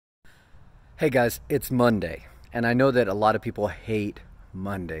Hey guys, it's Monday, and I know that a lot of people hate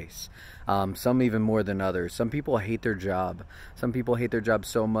Mondays. Some even more than others. Some people hate their job. Some people hate their job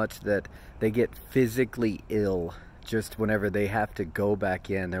so much that they get physically ill just whenever they have to go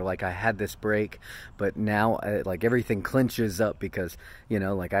back in. They're like, I had this break, but now like everything clinches up because,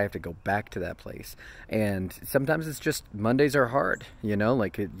 like I have to go back to that place. And sometimes it's just Mondays are hard,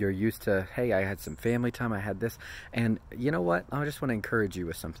 like you're used to, hey, I had some family time, I had this. And you know what? I just want to encourage you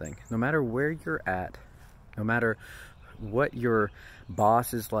with something. No matter where you're at, no matter what your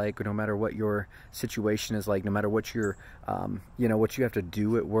boss is like, no matter what your situation is like, no matter what your what you have to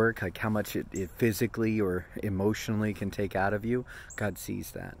do at work, like how much it physically or emotionally can take out of you, God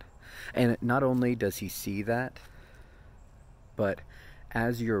sees that. And not only does he see that, but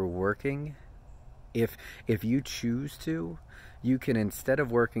as you're working, if you choose to, you can, instead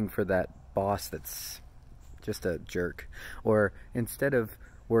of working for that boss that's just a jerk, or instead of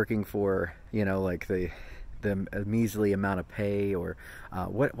working for like the measly amount of pay, or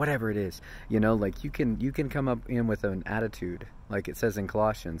whatever it is, like you can come up in with an attitude, like it says in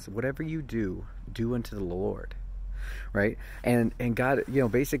Colossians, whatever you do unto the Lord, right? And God,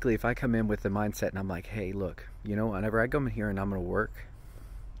 basically, if I come in with the mindset and I'm like, hey, look, whenever I come in here and I'm going to work,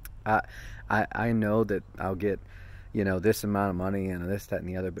 I know that I'll get this amount of money and this, that, and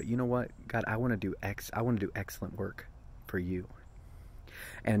the other, but you know what, God, I want to do excellent work for you.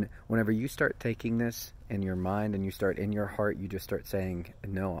 And whenever you start taking this in your mind and you start in your heart, you just start saying,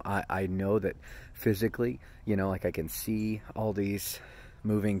 no, I know that physically, like I can see all these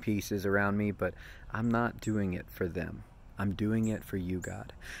moving pieces around me, but I'm not doing it for them. I'm doing it for you,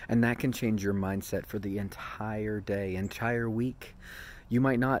 God. And that can change your mindset for the entire day, entire week. You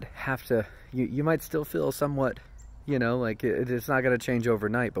might not have to, you might still feel somewhat, like it's not going to change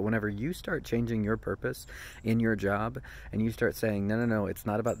overnight, but whenever you start changing your purpose in your job and you start saying, no, it's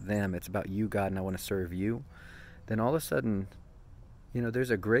not about them, it's about you, God, and I want to serve you, then all of a sudden,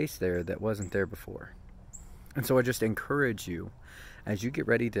 there's a grace there that wasn't there before. And so I just encourage you, as you get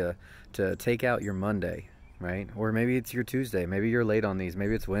ready to take out your Monday, right? Or maybe it's your Tuesday, maybe you're late on these,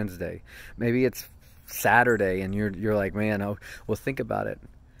 maybe it's Wednesday, maybe it's Saturday, and you're like, man, oh, well, think about it.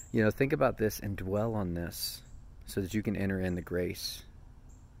 Think about this and dwell on this, so that you can enter in the grace.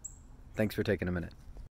 Thanks for taking a minute.